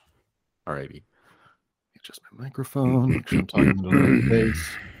Alrighty. Adjust my microphone. Make sure I'm talking into the right face.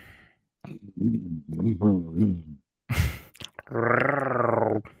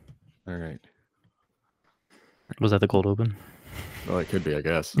 All right. Was that the cold open? Well, it could be, I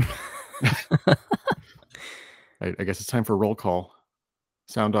guess. I guess it's time for roll call.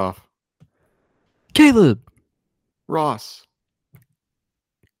 Sound off. Caleb! Ross.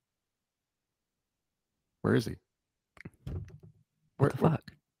 Where is he? What the fuck?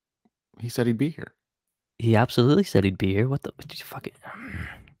 He said he'd be here. He absolutely said he'd be here. What the fucking...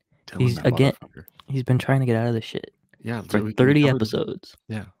 Dylan, He's been trying to get out of this shit. Yeah, for 30 episodes.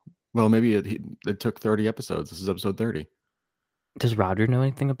 Yeah. Well, maybe it took 30 episodes. This is episode 30. Does Roger know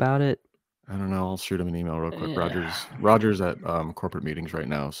anything about it? I don't know. I'll shoot him an email real quick. Yeah. Roger's at corporate meetings right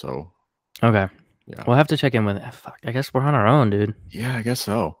now, so... Okay. Yeah. We'll have to check in with... Fuck, I guess we're on our own, dude. Yeah, I guess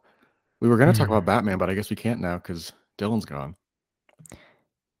so. We were going to talk about Batman, but I guess we can't now because Dylan's gone.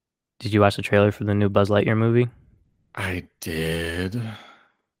 Did you watch the trailer for the new Buzz Lightyear movie? I did.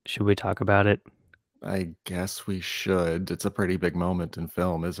 Should we talk about it? I guess we should. It's a pretty big moment in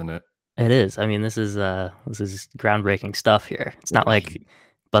film, isn't it? It is. I mean, this is groundbreaking stuff here. It's not like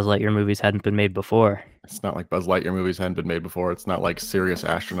Buzz Lightyear movies hadn't been made before. It's not like Buzz Lightyear movies hadn't been made before. It's not like serious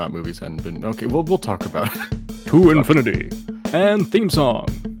astronaut movies hadn't been... Okay, we'll talk about it. To Infinity and theme song.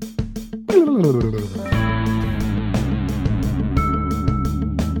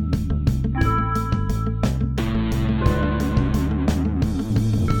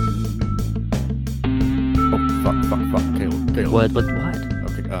 Fuck. Caleb. What?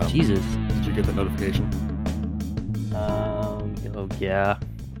 Okay, Jesus. Did you get the notification? Oh, yeah.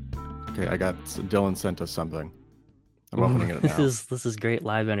 Okay, Dylan sent us something. I'm opening it now. This is great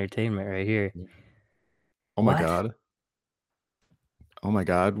live entertainment right here. Oh my god. Oh my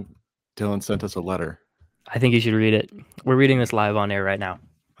god. Dylan sent us a letter. I think you should read it. We're reading this live on air right now.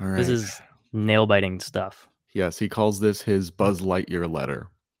 All right. This is nail-biting stuff. Yes, he calls this his Buzz Lightyear letter.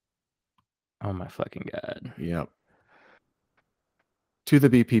 Oh my fucking god. Yep. To the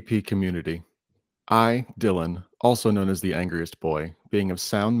BPP community, I, Dylan, also known as the Angriest Boy, being of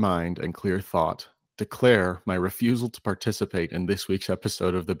sound mind and clear thought, declare my refusal to participate in this week's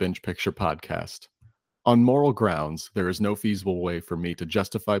episode of the Binge Picture Podcast. On moral grounds, there is no feasible way for me to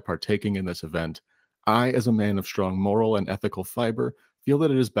justify partaking in this event. I, as a man of strong moral and ethical fiber, feel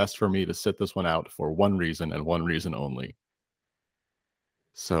that it is best for me to sit this one out for one reason and one reason only.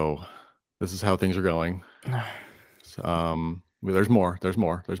 So, this is how things are going. There's more. Okay,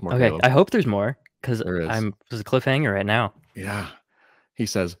 Caleb. I hope there's more, because there's a cliffhanger right now. Yeah. He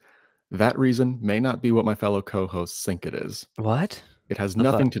says, that reason may not be what my fellow co-hosts think it is. What? It has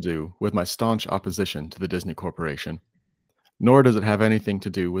nothing to do with my staunch opposition to the Disney Corporation. Nor does it have anything to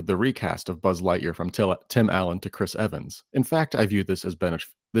do with the recast of Buzz Lightyear from Tim Allen to Chris Evans. In fact, I view this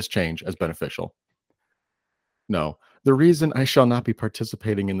change as beneficial. No, the reason I shall not be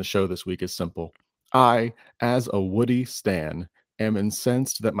participating in the show this week is simple. I, as a Woody stan, am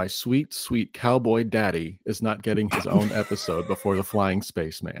incensed that my sweet, sweet cowboy daddy is not getting his own episode before the Flying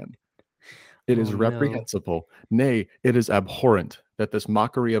Spaceman. It is reprehensible, nay, it is abhorrent that this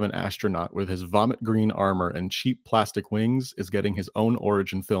mockery of an astronaut with his vomit green armor and cheap plastic wings is getting his own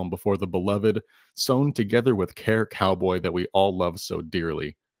origin film before the beloved, sewn together with care cowboy that we all love so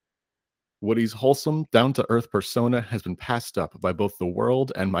dearly. Woody's wholesome, down-to-earth persona has been passed up by both the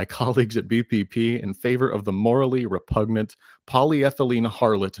world and my colleagues at BPP in favor of the morally repugnant polyethylene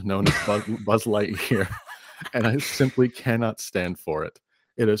harlot known as Buzz Lightyear, and I simply cannot stand for it.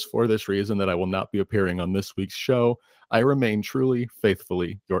 It is for this reason that I will not be appearing on this week's show. I remain truly,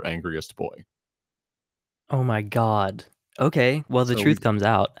 faithfully, your angriest boy. Oh my god. Okay, well, the truth comes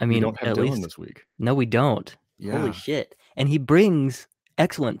out. I mean, we don't have Dylan this week. No, we don't. Yeah. Holy shit. And he brings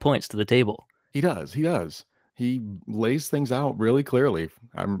excellent points to the table. He does. He lays things out really clearly.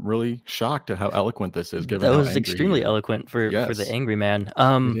 I'm really shocked at how eloquent this is. Given that was extremely eloquent for the angry man.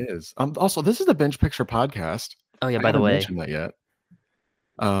 It is. Also, this is the Binge Picture Podcast. Oh yeah, by the way, I haven't mentioned that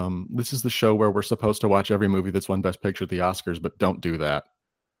yet. This is the show where we're supposed to watch every movie that's won Best Picture at the Oscars, but don't do that.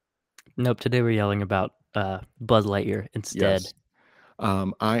 Nope. Today we're yelling about Buzz Lightyear instead. Yes.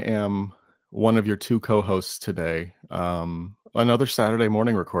 I am one of your two co-hosts today. Another Saturday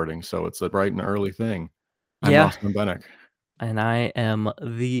morning recording, so it's a bright and early thing. I'm Austin Bennick. And I am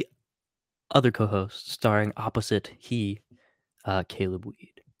the other co-host, starring opposite Caleb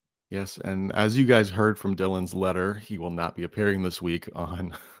Weed. Yes, and as you guys heard from Dylan's letter, he will not be appearing this week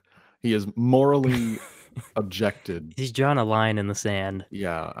on... He is morally objected. He's drawn a line in the sand.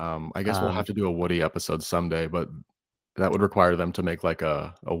 Yeah, I guess we'll have to do a Woody episode someday, but that would require them to make like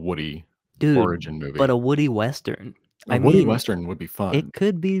a Woody origin movie. But a Woody Western. A I Woody mean, Western would be fun. it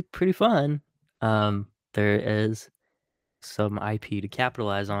could be pretty fun. There is some IP to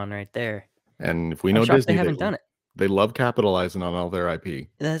capitalize on right there. And if we I'm know shocked they Disney, haven't done it. they love capitalizing on all their IP.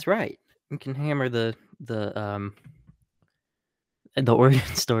 That's right. You can hammer the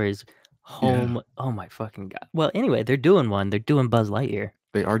origin stories Yeah. home. Oh my fucking god. Well, anyway, they're doing one. They're doing Buzz Lightyear.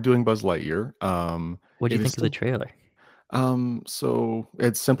 They are doing Buzz Lightyear. What do you It is think of the still trailer? so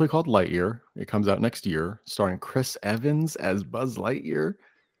it's simply called Lightyear. It comes out next year, starring Chris Evans as Buzz Lightyear.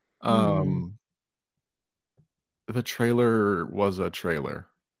 Hmm. Um, the trailer was a trailer.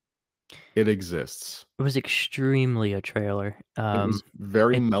 It exists. It was extremely a trailer. It was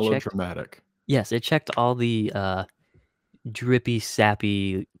very It checked. melodramatic. Yes, it checked all the drippy,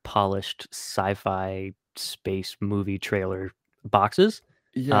 sappy, polished sci-fi space movie trailer boxes,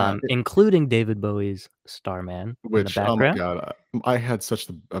 Yeah, including David Bowie's Starman in the which oh my background. god, I had such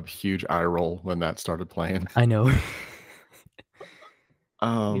a huge eye roll when that started playing. I know. It's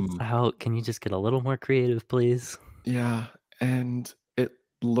Um, how can you just get a little more creative, please? yeah, and it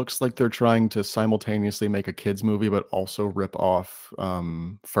looks like they're trying to simultaneously make a kids movie, but also rip off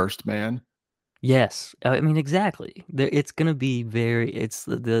First Man. Yes, I mean, exactly. It's gonna be very it's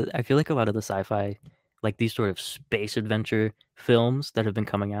I feel like a lot of the sci-fi, like, these sort of space adventure films that have been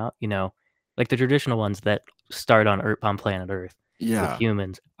coming out, like, the traditional ones that start on planet Earth with Yeah,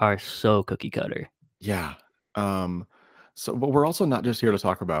 humans are so cookie cutter. yeah. Um, but we're also not just here to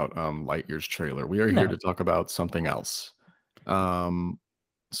talk about Lightyear's trailer. We are here No. to talk about something else. Um,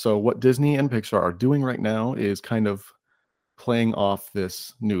 so what Disney and Pixar are doing right now is kind of playing off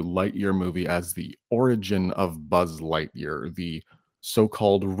this new Lightyear movie as the origin of Buzz Lightyear, the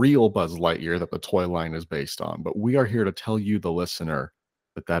so-called real Buzz Lightyear that the toy line is based on. But we are here to tell you, the listener,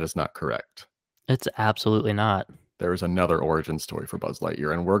 that that is not correct. It's absolutely not. There is another origin story for Buzz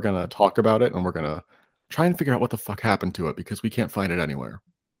Lightyear, and we're gonna talk about it, and we're gonna try and figure out what the fuck happened to it because we can't find it anywhere.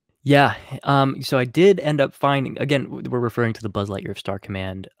 Yeah, so I did end up finding again, we're referring to the Buzz Lightyear Star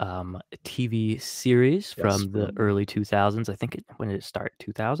Command, TV series Yes, from the early 2000s. I think when did it start?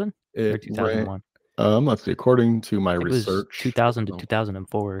 2000 or it ran. 2001? Let's see. According to my I think it was research, 2000 to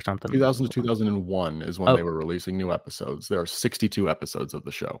 2004 or something 2000 to along. 2001 is when Oh, they were releasing new episodes. There are 62 episodes of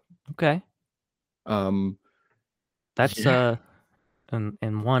the show. okay. Um, That's, yeah,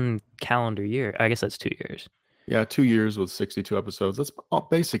 in 1 calendar year. I guess that's 2 years. yeah, 2 years with 62 episodes. That's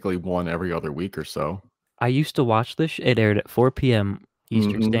basically one every other week or so. I used to watch this it aired at 4 p.m.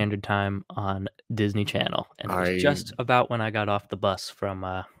 Eastern Mhm. Standard Time on Disney Channel, and it was I just about when I got off the bus from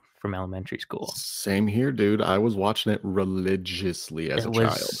elementary school. Same here, dude. I was watching it religiously as a It was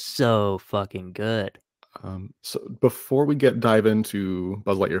child. so fucking good. So before we dive into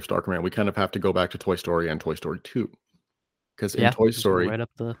Buzz Lightyear Star Command, we kind of have to go back to Toy Story and Toy Story 2. Because in Yeah, Toy just go Story, right up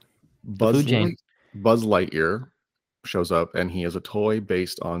the Buzz food chain. Light Buzz Lightyear shows up and he is a toy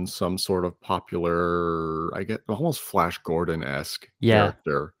based on some sort of popular, I get almost Flash Gordon-esque Yeah,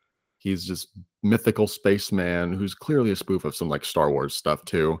 character. He's just mythical spaceman who's clearly a spoof of some like Star Wars stuff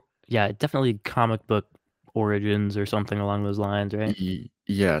too. yeah, definitely comic book origins or something along those lines, right? It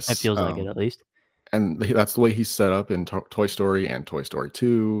Yes, feels like it at least. and that's the way he's set up in Toy Story and Toy Story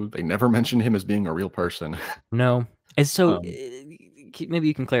 2. They never mention him as being a real person. No, and so, Um, maybe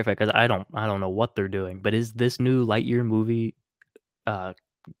you can clarify because I don't know what they're doing, but is this new Lightyear movie, uh,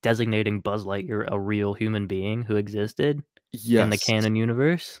 designating Buzz Lightyear a real human being who existed in the yes. canon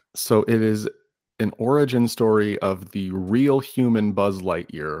universe? So it is an origin story of the real human Buzz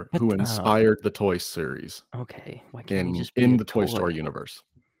Lightyear What who oh, inspired the toy series okay, why can't he in just be a the Toy Story toy? universe.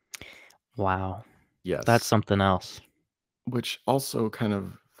 Wow, that's Yes, something else. which also kind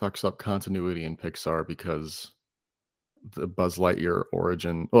of fucks up continuity in Pixar because the Buzz Lightyear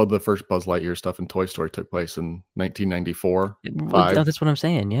origin, well, the first Buzz Lightyear stuff in Toy Story took place in 1994, Well, 5, that's what I'm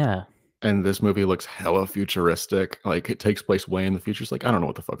saying, yeah. and this movie looks hella futuristic. Like it takes place way in the future. It's like I don't know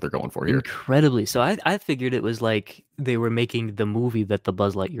what the fuck they're going for here. Incredibly so. I figured it was like they were making the movie that the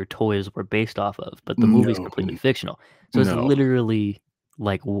Buzz Lightyear toys were based off of, but the movie's No, completely fictional. So it's no. literally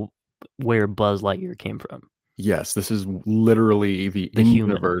like where Buzz Lightyear came from, Yes, this is literally the the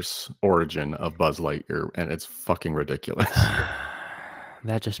human. in-universe origin of Buzz Lightyear, and it's fucking ridiculous.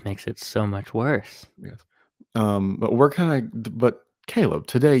 That just makes it so much worse. Yes. But Caleb,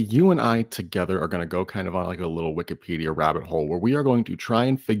 today you and I together are going to go kind of on like a little Wikipedia rabbit hole where we are going to try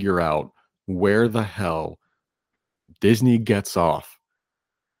and figure out where the hell Disney gets off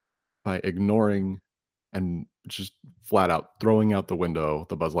by ignoring and just flat out throwing out the window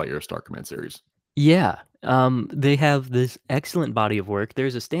the Buzz Lightyear Star Command series. Yeah, they have this excellent body of work.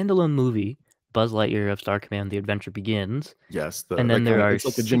 There's a standalone movie Buzz Lightyear of Star Command: The Adventure Begins, Yes, and then there are it's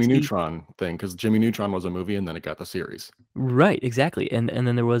like a Jimmy 60. Neutron thing because Jimmy Neutron was a movie and then it got the series. Right, exactly, and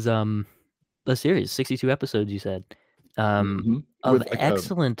then there was, a series, 62 episodes, you said, of With like a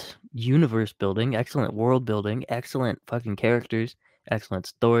excellent universe building, excellent world building, excellent fucking characters, excellent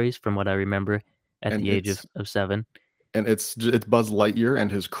stories from what I remember at and the age of 7. it's Buzz Lightyear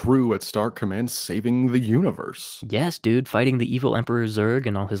and his crew at Star Command saving the universe. Yes, dude, fighting the evil Emperor Zurg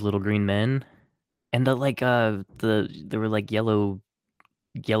and all his little green men, and there were, like, yellow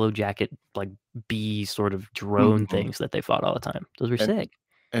jacket, like, bee sort of drone Mhm. things that they fought all the time. Those were And sick.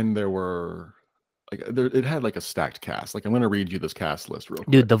 there were like it had like a stacked cast. Like I'm gonna read you this cast list real Dude,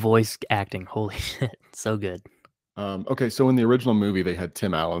 quick. the voice acting, holy shit, so good. Okay, so in the original movie, they had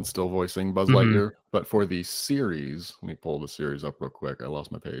Tim Allen still voicing Buzz Mhm. Lightyear, but for the series, let me pull the series up real quick. I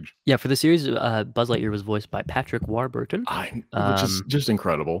lost my page. Yeah, for the series, Buzz Lightyear was voiced by Patrick Warburton. Which is Um, just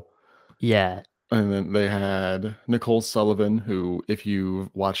incredible. yeah. And then they had Nicole Sullivan, who, if you've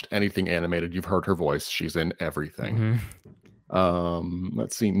watched anything animated, you've heard her voice. She's in everything. Mhm.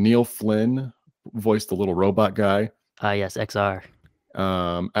 Let's see. Neil Flynn voiced the little robot guy. Yes, XR.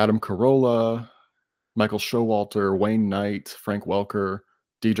 Adam Carolla, Michael Showalter, Wayne Knight, Frank Welker,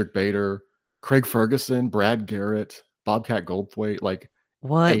 Diedrich Bader, Craig Ferguson, Brad Garrett, Bobcat Goldthwait. Like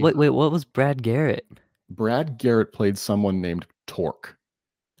What? a Wait, what was Brad Garrett? Brad Garrett played someone named Torque.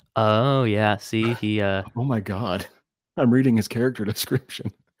 Oh, yeah, see, Oh my god. I'm reading his character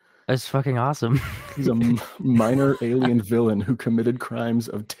description. that's fucking awesome. He's a minor alien villain who committed crimes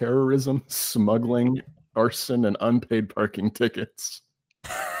of terrorism, smuggling, arson, and unpaid parking tickets.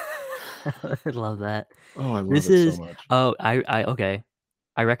 I love that. Oh, I love This it so is much. okay.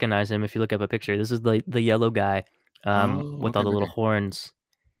 I recognize him if you look up a picture. This is the yellow guy, Oh, with all okay, the little okay. horns.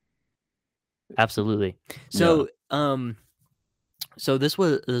 Absolutely. Yeah. So this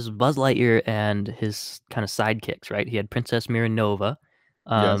was Buzz Lightyear and his kind of sidekicks, right? He had Princess Miranova,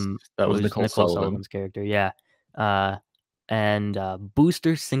 Yes, that what was was Nicole Nicole Sullivan. Sullivan's character, yeah, uh, and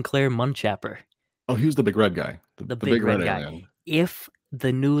Booster Sinclair Munchapper, Oh, he was the big red guy, the the big big red red guy. alien. If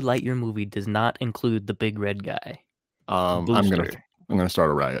the new Lightyear movie does not include the big red guy, I'm gonna Booster, I'm gonna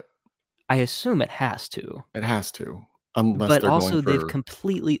start a riot. I assume it has to. It has to, unless But they're going also they've for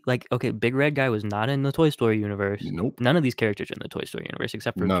completely like, okay, Big Red Guy was not in the Toy Story universe. nope, None of these characters are in the Toy Story universe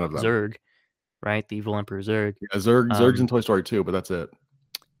except for none of them. Zurg, right? The evil Emperor Zurg. Yeah, Zurg's in Toy Story 2, but that's it.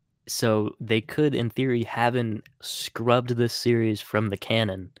 So they could, in theory, having scrubbed this series from the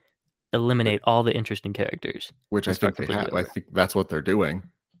canon, eliminate all the interesting characters, Which I and think start they completely have. I over. think that's what they're doing.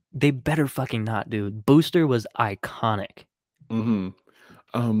 They better fucking not, dude. Booster was iconic. hmm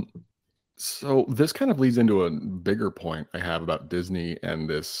Um, so this kind of leads into a bigger point I have about Disney and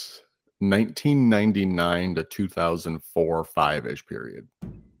this 1999 to 2004 5-ish period.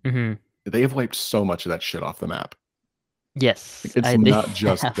 Hmm. They have wiped so much of that shit off the map. Yes, Like, it's they not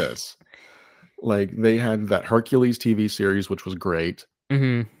just have. this. Like they had that Hercules TV series, which was great.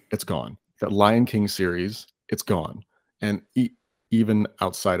 Hmm. It's gone. That Lion King series, it's gone. And even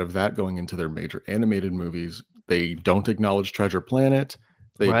outside of that, going into their major animated movies, they don't acknowledge Treasure Planet.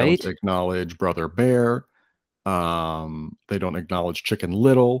 They don't Right? acknowledge Brother Bear. They don't acknowledge Chicken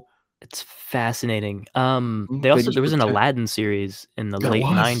Little. It's fascinating. Mm, They They also just there was an pretend Aladdin series in the there late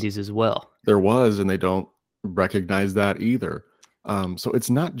was, 90s as well. and they don't recognize that either. So it's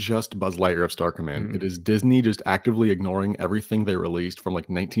not just Buzz Lightyear of Star Command. It Mm. is Disney just actively ignoring everything they released from like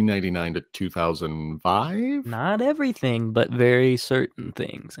 1999 to 2005. Not everything, but very certain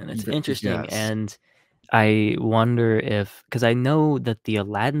things, and it's interesting, Yes. and I wonder if because I know that the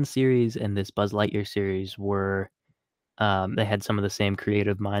Aladdin series and this Buzz Lightyear series were, they had some of the same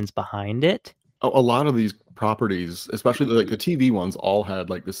creative minds behind it. A lot of these properties, especially like the TV ones, all had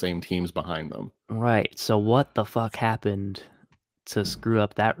like the same teams behind them. Right, so what the fuck happened to screw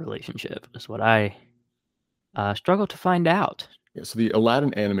up that relationship is what I, struggle to find out. Yeah, so the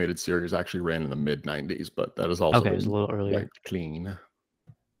Aladdin animated series actually ran in the mid 90s, but that has also Okay, it was a been little earlier. wiped clean.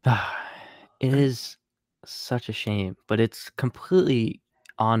 It is such a shame, but it's completely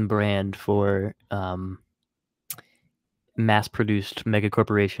on brand for, mass-produced mega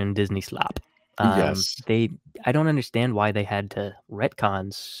corporation Disney slop. Yes. They I don't understand why they had to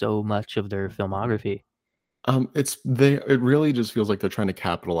retcon so much of their filmography. It really just feels like they're trying to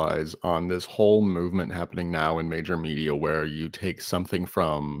capitalize on this whole movement happening now in major media where you take something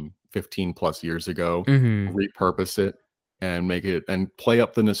from 15 plus years ago, Mhm. repurpose it and make it and play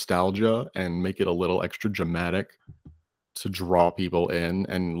up the nostalgia and make it a little extra dramatic to draw people in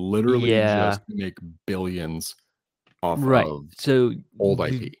and literally Yeah, just make billions off right. of So old the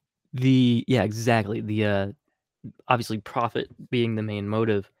IP. yeah, exactly. Obviously profit being the main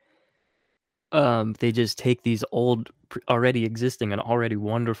motive. They just take these old, already existing and already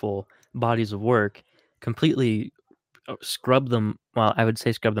wonderful bodies of work, completely scrub them. Well, I would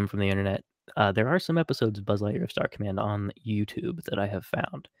say scrub them from the internet. There are some episodes of Buzz Lightyear Star Command on YouTube that I have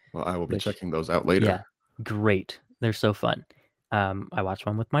found, Well, I will be which, checking those out yeah, later. great. They're so fun. I watched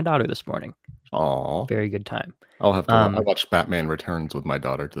one with my daughter this morning. Aw. Very good time. I'll have to I watched Batman Returns with my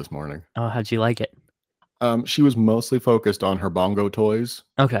daughter this morning. Oh, how'd you like it? She was mostly focused on her bongo toys.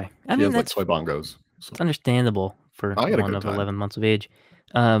 Okay. I She mean, has, like, that's toy bongos. So understandable for I had a one good of time. 11 months of age.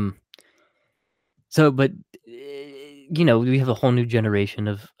 But we have a whole new generation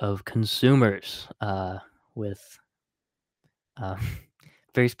of consumers with uh,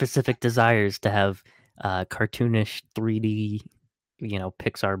 very specific desires to have cartoonish 3D,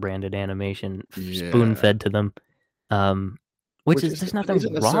 Pixar branded animation spoon Yeah. fed to them. Which Which is there's nothing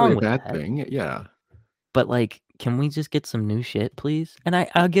isn't necessarily wrong a with bad that. thing. Yeah. But like, can we just get some new shit, please? And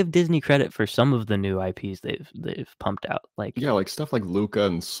I'll give Disney credit for some of the new IPs they've pumped out, like Yeah, like, stuff like Luca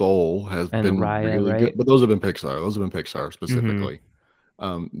and Soul has and been Raya, really good, right? but those have been Pixar. Those have been Pixar Mm-hmm. specifically.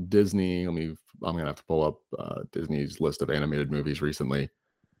 Disney, I'm gonna have to pull up, Disney's list of animated movies recently,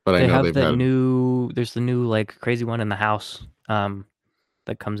 but I They know have they've had there's the new like crazy one in the house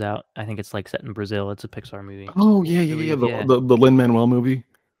that comes out. I think it's like set in Brazil. It's a Pixar movie. Oh, yeah, Really yeah, good. yeah, Yeah. the Lin-Manuel movie.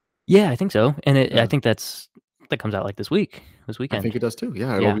 Yeah, I think so. And I Yeah, think that comes out like this I weekend. think it does too.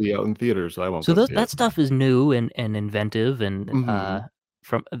 Yeah, it'll Yeah. be out in theaters, so I won't So go see that it. stuff is new and inventive and Mhm.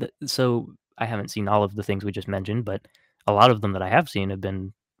 so I haven't seen all of the things we just mentioned, but a lot of them that I have seen have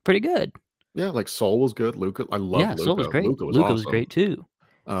been pretty good. Yeah, like, Soul was good. Luca, I loved Yeah, Soul was Luca. great. Luca was Luca was awesome. great too.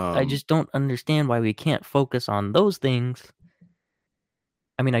 I Um, just don't understand why we can't focus on those things.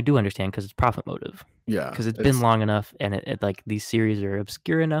 I mean, I do understand because it's profit motive. yeah, Because it's been it's long enough and like these series are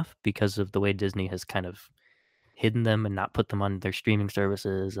obscure enough because of the way Disney has kind of hidden them and not put them on their streaming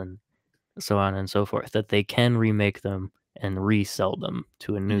services and so on and so forth, that they can remake them and resell them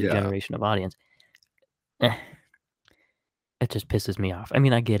to a new yeah, generation of audience. Eh, it just pisses me off. I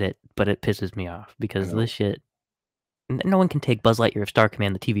mean, I get it, but it pisses me off I because this know. shit. No one can take Buzz Lightyear of Star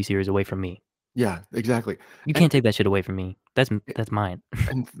Command, the TV series, away from me. Yeah, exactly, You and can't take that shit away from me. That's mine.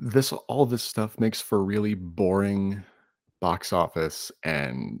 all this stuff makes for really boring box office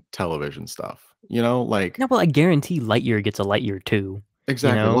and television stuff, like No, well, I guarantee Lightyear gets a Lightyear too. You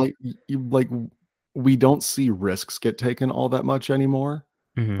exactly, know? like, we don't see risks get taken all that much anymore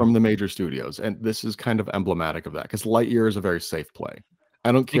Hmm. from the major studios, and this is kind of emblematic of that because Lightyear is a very safe play.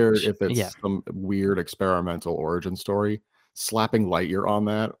 I don't care if Yeah. it's some weird experimental origin story, slapping Lightyear on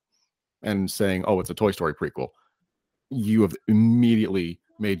that and saying, "Oh, it's a Toy Story prequel." You have immediately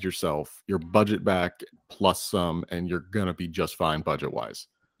made yourself your budget back plus some, and you're gonna be just fine budget-wise.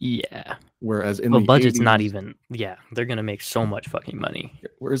 Yeah. Whereas in Well, the budget's not 80s even. Yeah, they're gonna make so much fucking money.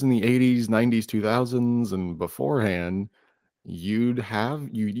 whereas in the 80s, 90s, 2000s, and beforehand, you'd have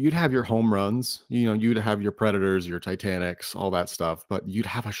your home runs, you'd have your Predators, your Titanics, all that stuff, but you'd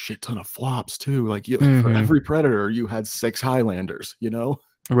have a shit ton of flops too. Like, for Hmm. every Predator, you had 6 Highlanders, you know?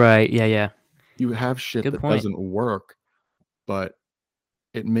 Right. Yeah. Yeah. You have shit Good that point. doesn't work, but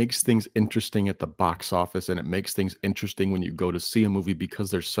it makes things interesting at the box office, and it makes things interesting when you go to see a movie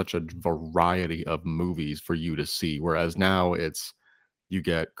because there's such a variety of movies for you to see. Whereas now it's you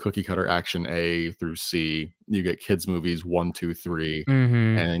get cookie cutter action A through C, you get kids movies 1, 2, 3, Hmm.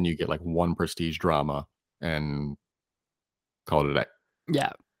 and then you get like one prestige drama and call it a day.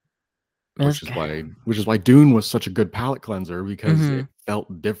 Yeah. Which is why Dune was such a good palate cleanser because Hmm. it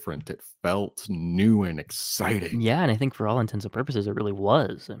felt different. It felt new and exciting. Yeah, and I think for all intents and purposes, it really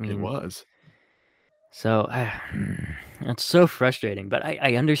was. I It mean, was. so it's so frustrating. But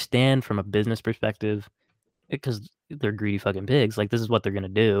I understand from a business perspective because they're greedy fucking pigs. Like this is what they're gonna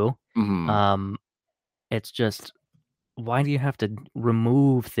do. Mhm. Um, it's just why do you have to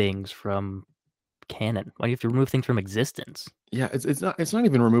remove things from canon? Why do you have to remove things from existence? Yeah, it's not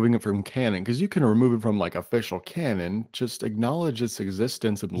even removing it from canon because you can remove it from, like, official canon, just acknowledge its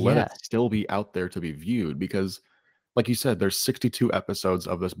existence and let it Yeah, still be out there to be viewed because, like you said, there's 62 episodes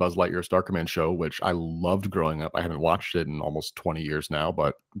of this Buzz Lightyear Star Command show, which I loved growing up. I haven't watched it in almost 20 years now,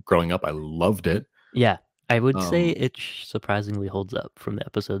 but growing up, I loved it. yeah. I would say Um, it surprisingly holds up from the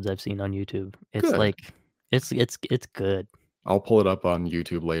episodes I've seen on YouTube. It's Good. like it's good. I'll pull it up on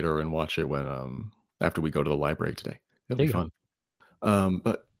YouTube later and watch it after we go to the library today. It'll There be you go. fun.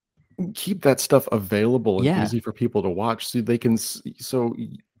 But keep that stuff available and Yeah. easy for people to watch so they can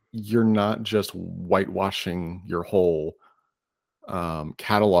you're not just whitewashing your whole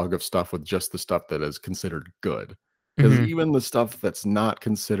catalog of stuff with just the stuff that is considered good. because Mhm. even the stuff that's not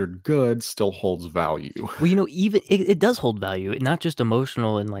considered good still holds value. Well, even it does hold value, not just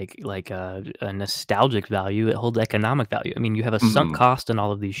emotional and a nostalgic value, it holds economic value. I mean, you have a sunk Mhm. cost in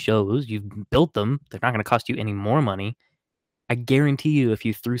all of these shows, you've built them, they're not gonna cost you any more money. I guarantee you if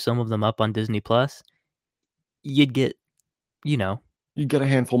you threw some of them up on Disney Plus, you'd get, you know, You get a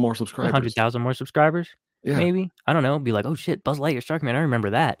handful more subscribers. 100,000 more subscribers, Yeah, maybe? I don't know, be like, "Oh shit, Buzz Lightyear Starkman, I remember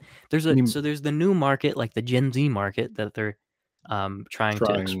that." I mean, There's the new market, like the Gen Z market that they're, trying to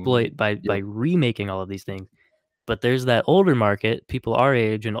trying exploit by yep, remaking all of these things. But there's that older market, people our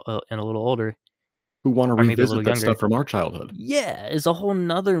age and a little older, who wanna or maybe a little revisit that younger. stuff from our childhood. Yeah, is a whole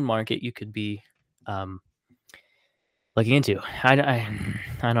 'nother market you could be, um, looking into. I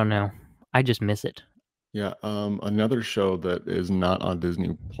don't know. I just miss it. Yeah, another show that is not on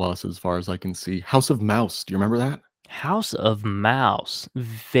Disney Plus as far as I can see, House of Mouse, do you remember that? House of Mouse,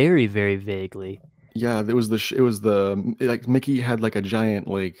 very, very vaguely. Yeah, it was like, Mickey had, like, a giant,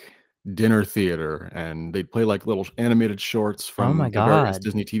 like, dinner theater, and they'd play, like, little animated shorts Oh my from the various god.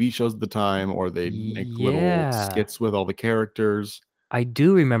 Disney TV shows at the time, or they'd make little Yeah. skits with all the characters. I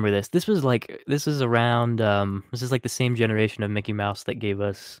do remember this. This is around, this is like the same generation of Mickey Mouse that gave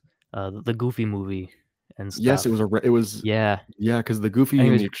us, the Goofy movie and Yes, stuff. it was Yeah. yeah, because the I Goofy think it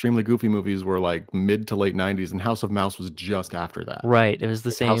and was the Extremely Goofy movies were, like, mid to late '90s, and House of Mouse was just after that. right, it was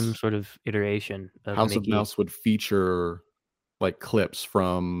the 'Cause same sort of iteration of House of Mickey. Mouse would feature, like, clips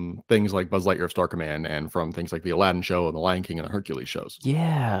from things like Buzz Lightyear of Star Command and from things like The Aladdin Show and The Lion King and the Hercules shows.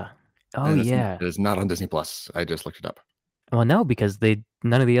 Yeah. Oh, And yeah. it is not on Disney Plus. I just looked it up. Well, no, because they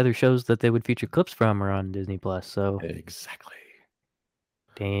none of the other shows that they would feature clips from are on Disney Plus, so Exactly.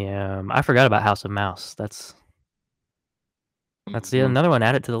 damn, I forgot about House of Mouse. That's yeah, Mhm. another one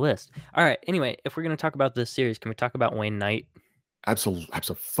added to the list. Alright, anyway, if we're gonna talk about this series, can we talk about Wayne Knight?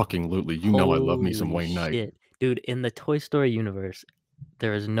 Abso-fucking-lutely. You know I love me some Holy Wayne Knight, shit. Dude, in the Toy Story universe,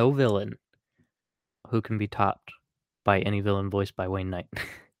 there is no villain who can be topped by any villain voiced by Wayne Knight.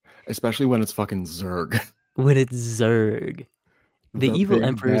 especially when it's fucking Zurg. When it's Zurg. The The evil big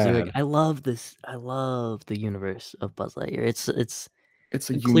Emperor Zurg. bad. I love the universe of Buzz Lightyear. It's It's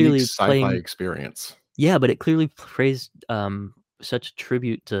a unique clearly sci-fi playing. experience. Yeah, but it clearly plays, such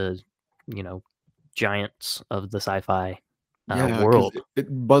tribute to, you know, giants of the sci-fi, Yeah, 'cause world.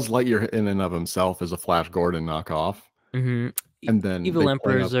 Buzz Lightyear in and of himself is a Flash Gordon knockoff, Mhm. and then Evil they play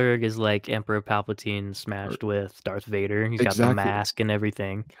Emperor up Zurg is like Emperor Palpatine or smashed with Darth Vader. He's got the exactly. mask and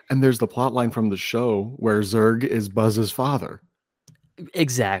everything. And there's the plot line from the show where Zurg is Buzz's father,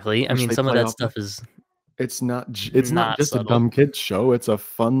 Exactly. I which mean, they some of play that off of. stuff is It's not not just a subtle. dumb kids show, it's a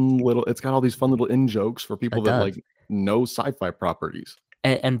fun little it's got all these fun little in jokes for people It that, does. like, know sci-fi properties.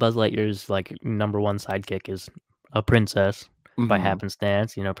 And Buzz Lightyear's, like, number 1 sidekick is a princess by Mhm.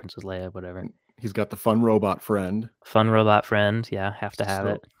 happenstance, Princess Leia, whatever. He's got the fun robot friend. Fun robot friend, yeah, have to have So,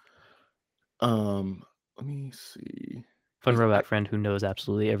 it. let me see. Fun Is I robot friend who knows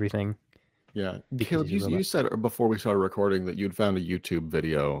absolutely everything Yeah. because Caleb, he's a you robot. said before we started recording that you'd found a YouTube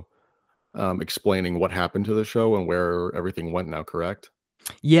video, explaining what happened to the show and where everything went now, correct?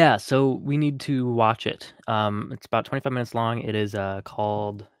 Yeah, so we need to watch it. It's about 25 minutes long. It is,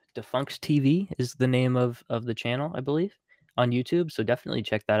 called Defunct TV is the name of the channel, I believe, on YouTube, so definitely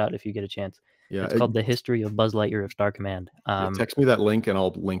check that out if you get a chance. Yeah, It's called The History of Buzz Lightyear of Star Command. yeah, text me that link and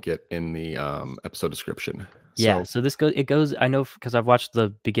I'll link it in the, episode description. Yeah, So so it goes I know because I've watched the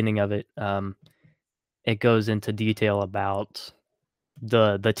beginning of it, it goes into detail about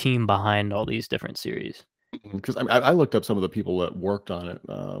the team behind all these different series. because I looked up some of the people that worked on it.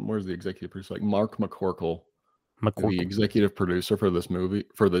 Where's the executive producer? Like Mark McCorkle, the McCorkle. executive producer for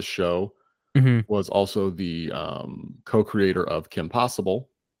this show, Mhm. was also the co-creator of Kim Possible,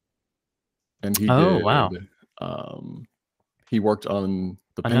 and Oh, wow. um, he worked on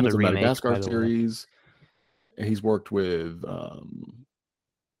the Penguins Another of remake, Madagascar by the way. series. And he's worked with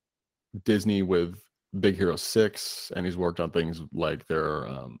Disney with Big Hero 6, and he's worked on things like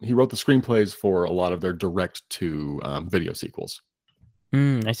he wrote the screenplays for a lot of their direct to video sequels.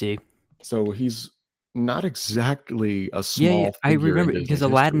 I see. So he's not exactly a Yeah, yeah, small I figure in remember because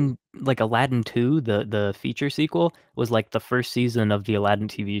Disney's history. Aladdin 2, the feature sequel was, like, the first season of the Aladdin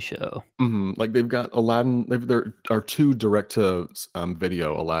TV show. Like they've got Aladdin. There are two direct to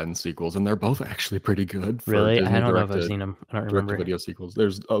video Aladdin sequels, and they're both actually pretty good for Really? I Disney don't know if I've seen them. I don't direct to remember. video sequels.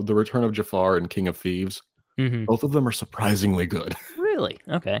 There's The Return of Jafar and King of Thieves. Mhm. Both of them are surprisingly good. Really?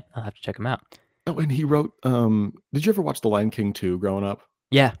 Okay, I'll have to check them out. Oh, and he wrote, did you ever watch The Lion King 2 growing up?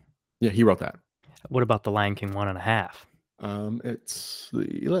 Yeah. Yeah, he wrote that. What about The Lion King 1.5?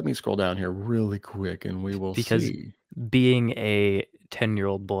 Let me scroll down here really quick and we will Because see. being a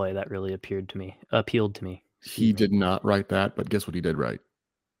 10-year-old boy, that really appealed to me. He did not write that, but guess what he did write?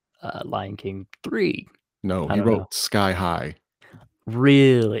 Lion King 3. No, I he don't know. wrote Sky High.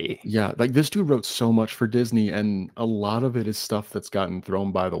 Really? Yeah, like this dude wrote so much for Disney, and a lot of it is stuff that's gotten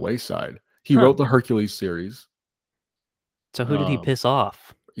thrown by the wayside. He Huh. wrote the Hercules series. So who did he Um, piss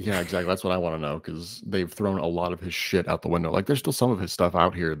off? yeah, exactly. That's what I want to know because they've thrown a lot of his shit out the window. Like, there's still some of his stuff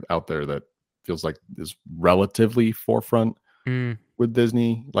out there that feels like is relatively forefront Mm, with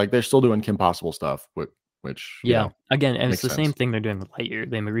Disney. Like, they're still doing Kim Possible stuff, which yeah. Again, and it's makes the same sense. thing they're doing with Lightyear.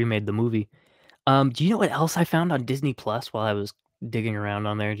 They remade the movie. Do you know what else I found on Disney Plus while I was digging around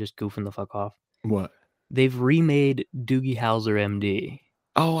on there, just goofing the fuck off? What? They've remade Doogie Howser, MD.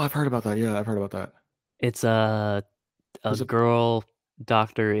 Oh, I've heard about that. Yeah, I've heard about that. It's a Is it? girl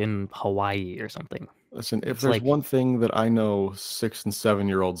doctor in Hawaii or something. Listen, if It's there's like one thing that I know 6 and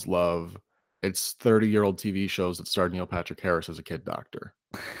 7-year-olds love, it's 30-year-old TV shows that starred Neil Patrick Harris as a kid doctor.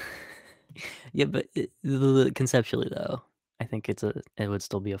 yeah, but conceptually though, I think it would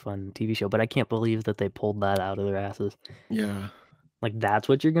still be a fun TV show. But I can't believe that they pulled that out of their asses. Yeah. Like that's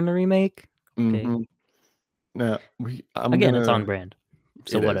what you're gonna remake? Okay. Mhm. Now, I'm Again, it's on gonna brand.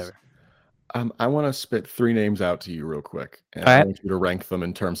 So it is. whatever. I wanna spit 3 names out to you real quick, and All I right. want you to rank them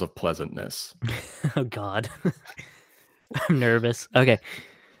in terms of pleasantness. Oh God. I'm nervous. Okay.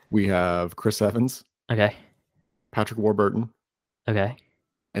 We have Chris Evans, Okay. Patrick Warburton, Okay.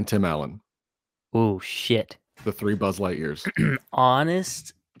 and Tim Allen, Oh shit. the 3 Buzz Lightyears.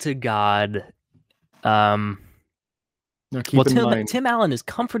 Honest to God. Now Well, keep in mind Tim Allen is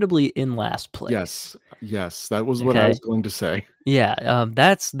comfortably in last place. yes, that was what I Okay. was going to say. Yeah,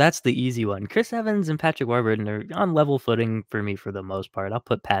 that's the easy one. Chris Evans and Patrick Warburton are on level footing for me for the most part. I'll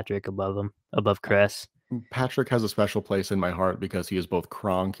put Patrick above him, above Chris. Patrick has a special place in my heart because he is both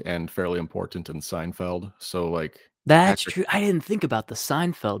Kronk and fairly important in Seinfeld. So, like, That's Patrick true. I didn't think about the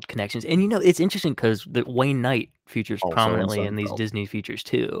Seinfeld connections. And it's interesting because the Wayne Knight features also in prominently in these Seinfeld. Disney features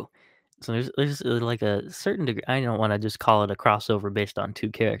too. So there's like a certain degree. I don't want to just call it a crossover based on two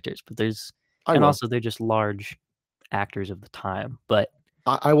characters, but I and will. also they're just large actors of the time. But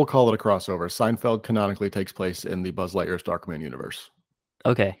I will call it a crossover. Seinfeld canonically takes place in the Buzz Lightyear's Darkman universe.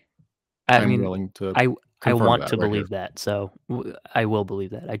 okay, I I'm mean, willing to I confirm want that to right here. believe that, so I will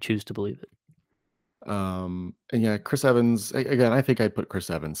believe that. I choose to believe it. And yeah, Chris Evans, again, I think I'd put Chris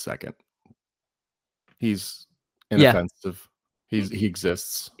Evans second. He's Yeah, inoffensive. He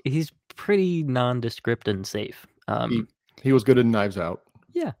exists. he's pretty nondescript and safe. He was good in Knives Out.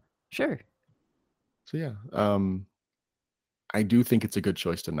 Yeah, sure. So yeah, I do think it's a good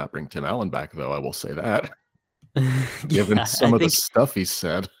choice to not bring Tim Allen back, though. I will say that, given Yeah, some of the stuff he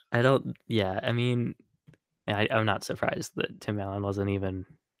said. I don't. Yeah, I mean, I'm not surprised that Tim Allen wasn't even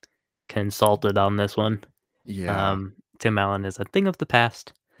consulted on this one. Yeah, Tim Allen is a thing of the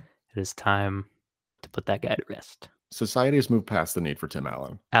past. It is time to put that guy to rest. society has moved past the need for Tim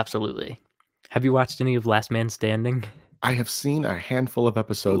Allen. Absolutely. Have you watched any of Last Man Standing? I have seen a handful of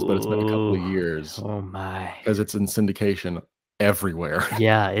episodes, but it's been a couple of Ooh, years oh my. because it's in syndication everywhere.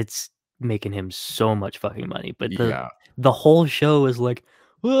 Yeah, it's making him so much fucking money. But Yeah, the whole show is like,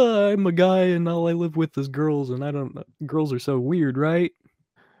 "Oh, I'm a guy and all I live with is girls, and I don't. Girls are so weird, right?"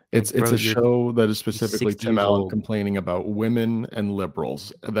 it's Like, bro, a you're show that is specifically 60 Tim years Allen old. complaining about women and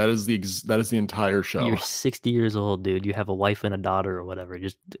liberals. That is the entire show. You're 60 years old, dude. You have a wife and a daughter or whatever.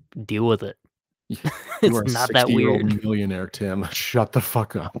 Just deal with it. You It's are a not that 60-year-old weird. millionaire, Tim. Shut the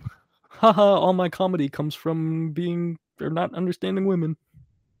fuck up. Haha, all my comedy comes from being or not understanding women.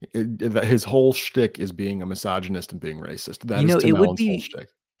 His whole shtick is being a misogynist and being racist. That You is know, it Tim would Allen's whole be. shtick.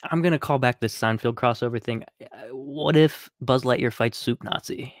 I'm gonna call back this Seinfeld crossover thing. What if Buzz Lightyear fights Soup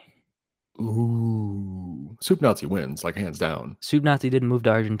Nazi? Ooh. Soup Nazi wins, like, hands down. Soup Nazi didn't move to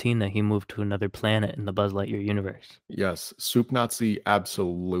Argentina. He moved to another planet in the Buzz Lightyear universe. Yes, Soup Nazi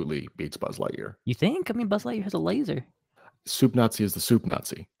absolutely beats Buzz Lightyear. You think? I mean, Buzz Lightyear has a laser Soup Nazi is the Soup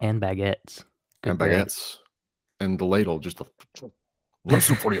Nazi. and baguettes. Good And bread. baguettes. And the ladle, just a little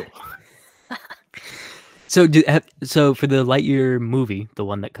soup for you. So, so for the Lightyear movie, the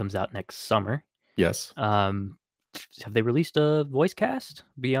one that comes out next summer, Yes. have they released a voice cast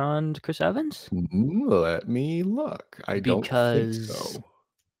beyond Chris Evans? Let me look. I don't think Because so.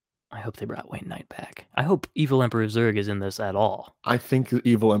 I hope they brought Wayne Knight back. I hope Evil Emperor Zurg is in this at all. I think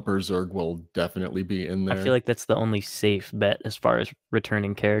Evil Emperor Zurg will definitely be in I there. feel like that's the only safe bet as far as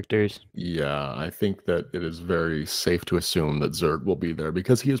returning characters. Yeah, I think that it is very safe to assume that Zurg will be there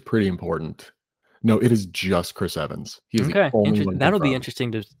because he is pretty important. No, it is just Chris Evans. He is the Okay, only one that'll be confirmed.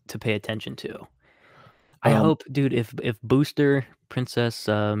 interesting to pay attention to. I Um, hope, dude, if Booster, Princess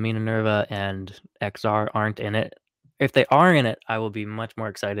Minerva, and XR aren't in it, if they are in it, I will be much more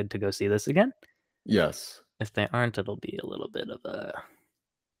excited to go see this again. Yes. If they aren't, it'll be a little bit of a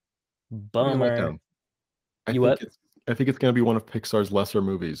Be a bummer. letdown. I You think what? it's I think it's gonna be one of Pixar's lesser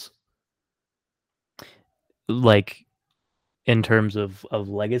movies. Like in terms of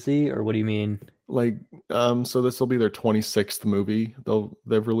legacy, or what do you mean? Like, so this will be their 26th movie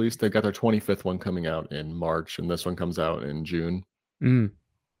they've released. They've got their 25th one coming out in March, and this one comes out in June. Mm,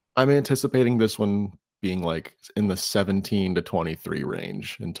 I'm anticipating this one being like in the 17 to 23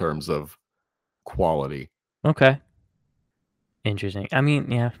 range in terms of quality. okay. Interesting. I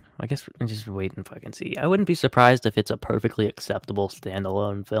mean, yeah, I guess we just wait and fucking see. I wouldn't be surprised if it's a perfectly acceptable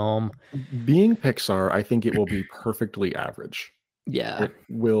standalone film. Being Pixar, I think it will be perfectly average. Yeah.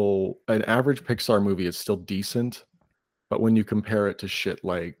 An average Pixar movie is still decent, but when you compare it to shit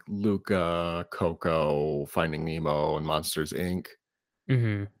like Luca, Coco, Finding Nemo, and Monsters Inc.,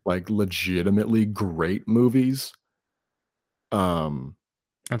 Mm-hmm. like legitimately great movies, um,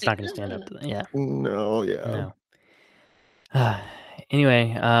 It's not going to stand up to that. Yeah. no, yeah. No.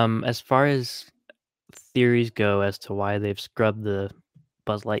 Anyway, as far as theories go as to why they've scrubbed the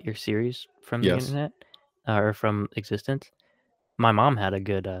Buzz Lightyear series from the Yes. internet or from existence, my mom had a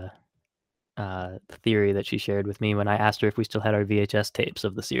good theory that she shared with me when I asked her if we still had our VHS tapes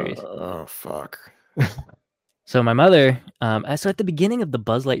of the series. Oh, fuck. So my mother, so at the beginning of the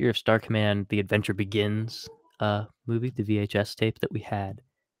Buzz Lightyear of Star Command, The Adventure Begins movie, the VHS tape that we had,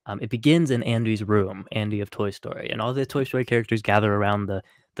 it begins in Andy's room, Andy of Toy Story, and all the Toy Story characters gather around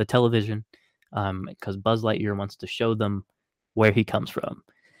the television because Buzz Lightyear wants to show them where he comes from.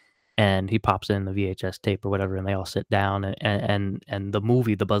 And he pops in the VHS tape or whatever, and they all sit down, and the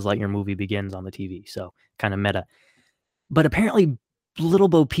movie, the Buzz Lightyear movie, begins on the TV. So kind of meta. But apparently, Little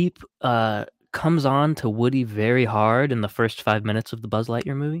Bo Peep comes on to Woody very hard in the first 5 minutes of the Buzz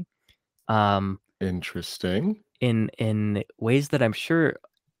Lightyear movie, Interesting. in ways that I'm sure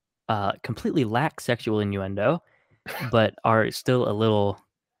completely lack sexual innuendo, but are still a little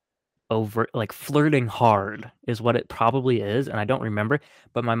over, like flirting hard is what it probably is, and I don't remember.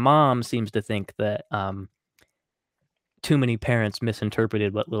 But my mom seems to think that too many parents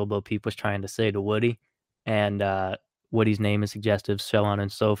misinterpreted what Little Bo Peep was trying to say to Woody, and Woody's name is suggestive, so on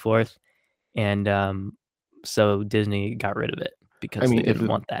and so forth. And so Disney got rid of it I because mean, they didn't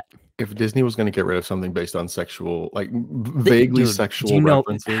want that. if Disney was gonna get rid of something based on sexual, like vaguely Dude, do sexual you know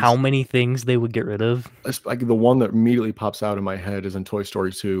references, how many things they would get rid of? like the one that immediately pops out in my head is in Toy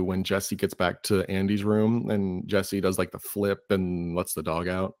Story 2 when Jesse gets back to Andy's room and Jesse does like the flip and lets the dog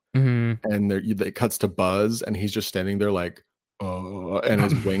out, Mhm. and it cuts to Buzz and he's just standing there like, and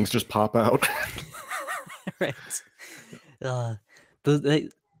his wings just pop out. Right. Those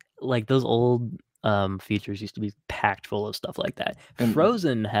like those old features used to be packed full of stuff like that. And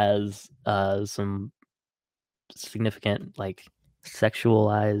Frozen has some significant like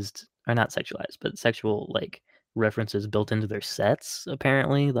sexualized, or not sexualized, but sexual like references built into their sets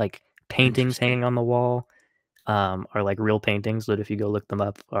apparently, like paintings interesting. hanging on the wall are like real paintings that if you go look them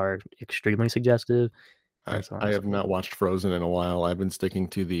up are extremely suggestive and so on I and so have forth. not watched Frozen in a while. I've been sticking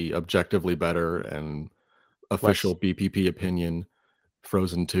to the objectively better and official Let's BPP opinion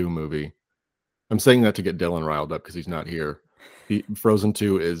Frozen 2 movie. I'm saying that to get Dylan riled up because he's not here. Frozen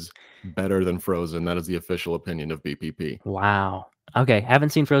 2 is better than Frozen. That is the official opinion of BPP. Wow. Okay, haven't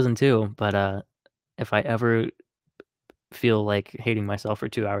seen Frozen 2, but if I ever feel like hating myself for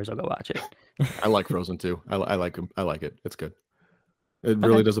 2 hours, I'll go watch it. I like Frozen 2. I like him. I like it. It's good. It Okay,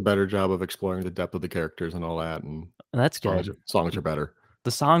 really does a better job of exploring the depth of the characters and all that, and that's good. songs are better.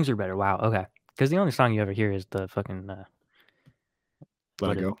 The songs are better. Wow. Okay, because the only song you ever hear is the fucking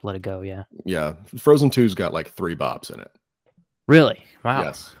Let it go. Let It Go. Yeah. Yeah, Frozen 2's got like 3 bops in it. Really? Wow.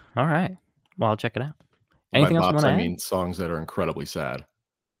 Yes. All right. Well, I'll check it out. And by Anything else you bops, want to I add? mean songs that are incredibly sad.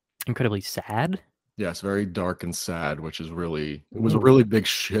 Incredibly sad. Yes, very dark and sad, which is it was a Ooh, really big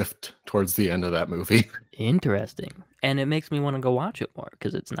shift towards the end of that movie. interesting. And it makes me want to go watch it more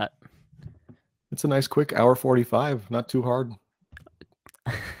because it's not It's a nice quick hour 45, not too hard.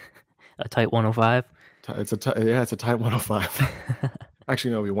 a tight 105. It's a tight 105.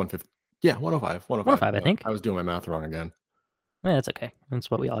 Actually, no, it'll be 150. Yeah, 105, 105. 105, I think. I was doing my math wrong again. Yeah, that's okay.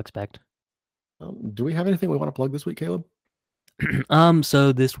 That's what we all expect. Do we have anything we want to plug this week, Caleb?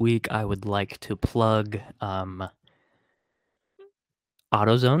 So this week I would like to plug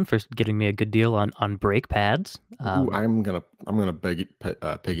AutoZone for getting me a good deal on brake pads. Ooh, I'm gonna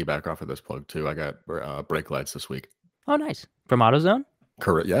piggyback off of this plug too. I got brake lights this week. Oh, nice. From AutoZone?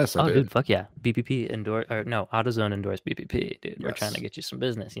 Correct. Yes, I Oh, did. dude, fuck yeah. BPP endorse, or no, AutoZone endorsed BPP, dude. We're trying to Yes. get you some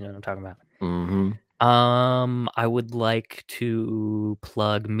business. You know what I'm talking about. Mm-hmm. I would like to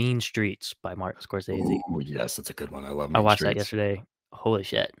plug Mean Streets by Martin Scorsese. Oh yes, that's a good one. I love I Mean watched that Streets. yesterday. Holy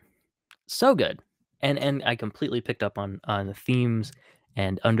shit. So good. And I completely picked up on themes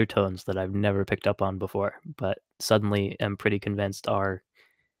and undertones that I've never picked up on before, but suddenly am pretty convinced are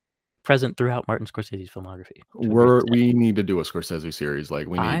present throughout Martin Scorsese's filmography. We need to do a Scorsese series. Like,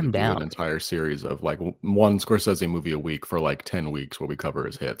 we need to I'm do an down. entire series of like one Scorsese movie a week for like 10 weeks where we cover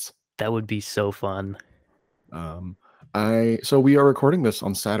his hits. That would be so fun. So we are recording this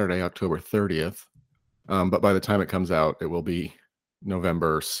on Saturday, October 30th. But by the time it comes out, it will be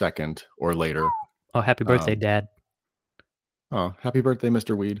November 2nd or later. Oh, happy birthday, Dad. Oh, happy birthday,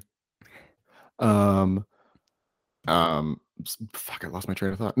 Mr. Weed. Fuck, I lost my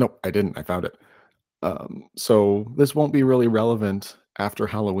train of thought. No, I didn't. I found it. So this won't be really relevant after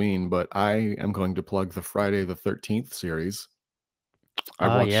Halloween, but I am going to plug the Friday the 13th series.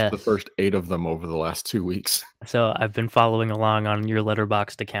 I watched the first 8 of them over the last 2 weeks. So I've been following along on your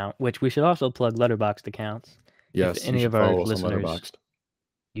Letterboxd account, which we should also plug Letterboxd accounts. Yes, if any of our listeners Letterboxd.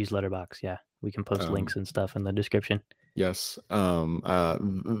 Use Letterboxd, yeah, we can post links and stuff in the description. Yes,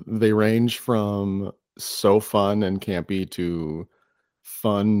 they range from so fun and campy to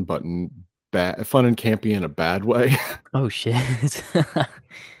fun but fun and campy in a bad way. Oh shit.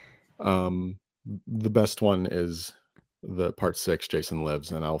 The best one is the part 6, Jason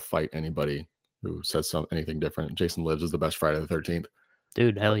Lives, and I'll fight anybody who says anything different. Jason Lives is the best Friday the 13th.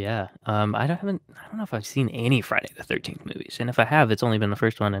 Dude, hell yeah. I don't know if I've seen any Friday the 13th movies, and if I have, it's only been the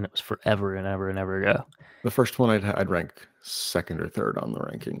first one, and it was forever and ever and ever ago. The first one I'd rank second or third on the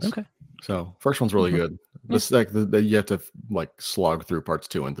rankings. Okay. So first one's really good. This like you have to like slog through parts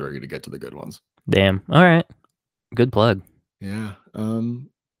 2 and 3 to get to the good ones. Damn. All right. Good plug. Yeah.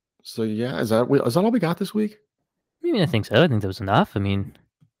 So yeah, is that all we got this week? I mean, I think so. I think that was enough. I mean,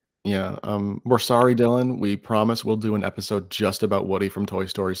 yeah. We're sorry, Dylan. We promise we'll do an episode just about Woody from Toy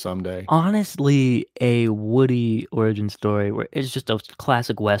Story someday. Honestly, a Woody origin story where it's just a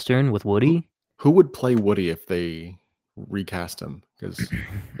classic Western with Woody. Who would play Woody if they recast him? Because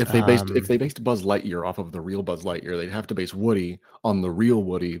if they based Buzz Lightyear off of the real Buzz Lightyear, they'd have to base Woody on the real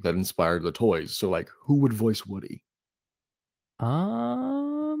Woody that inspired the toys. So like, who would voice Woody?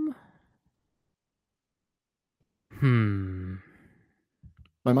 My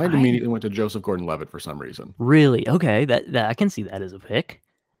mind immediately went to Joseph Gordon-Levitt for some reason. Really? Okay, that I can see that as a pick.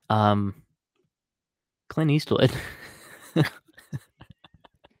 Clint Eastwood.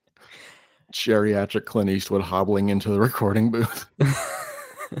 Geriatric Clint Eastwood hobbling into the recording booth.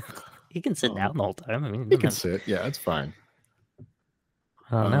 He can sit down the whole time. I mean, he can sit. Yeah, it's fine.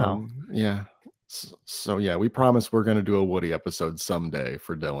 I don't know. Yeah. So yeah, we promise we're gonna do a Woody episode someday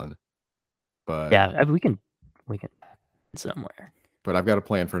for Dylan. But yeah, we can somewhere. But I've got a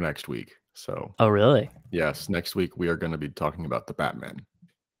plan for next week. So. Oh really? Yes, next week we are going to be talking about the Batman.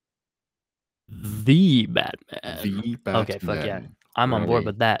 The Batman. Okay, fuck yeah. I'm on board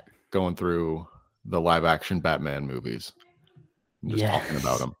with that. Going through the live action Batman movies. Just talking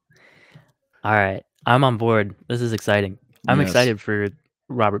about them. All right. I'm on board. This is exciting. I'm excited for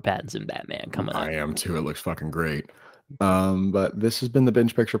Robert Pattinson Batman coming up. I am too. It looks fucking great. But this has been the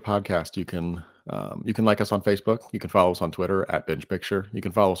Binge Picture Podcast. You can like us on Facebook. You can follow us on Twitter at Binge Picture. You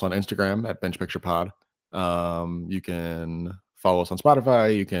can follow us on Instagram at Binge Picture Pod. You can follow us on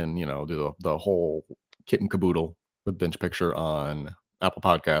Spotify. You can, do the whole kit and caboodle with Binge Picture on Apple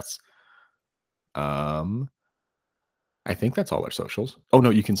Podcasts. I think that's all our socials. Oh no,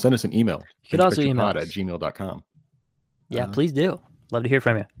 you can send us an email. You could also email us at gmail.com. Yeah, please do. Love to hear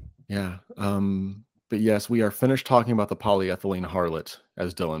from you. Yeah. But yes, we are finished talking about the polyethylene harlot,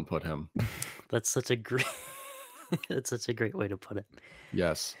 as Dylan put him. That's such a great way to put it.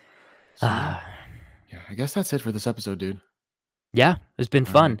 Yes. So, yeah, I guess that's it for this episode, dude. Yeah, it's been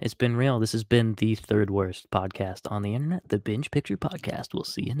fun. It's been real. This has been the third worst podcast on the internet, the Binge Picture Podcast. We'll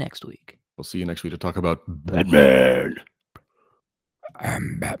see you next week. We'll see you next week to talk about Batman.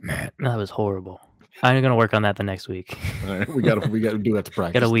 I'm Batman. That was horrible. I'm gonna work on that the next week. All right, we gotta do that to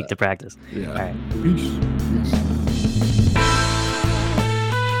practice. Got a week to practice. Yeah. All right. Peace.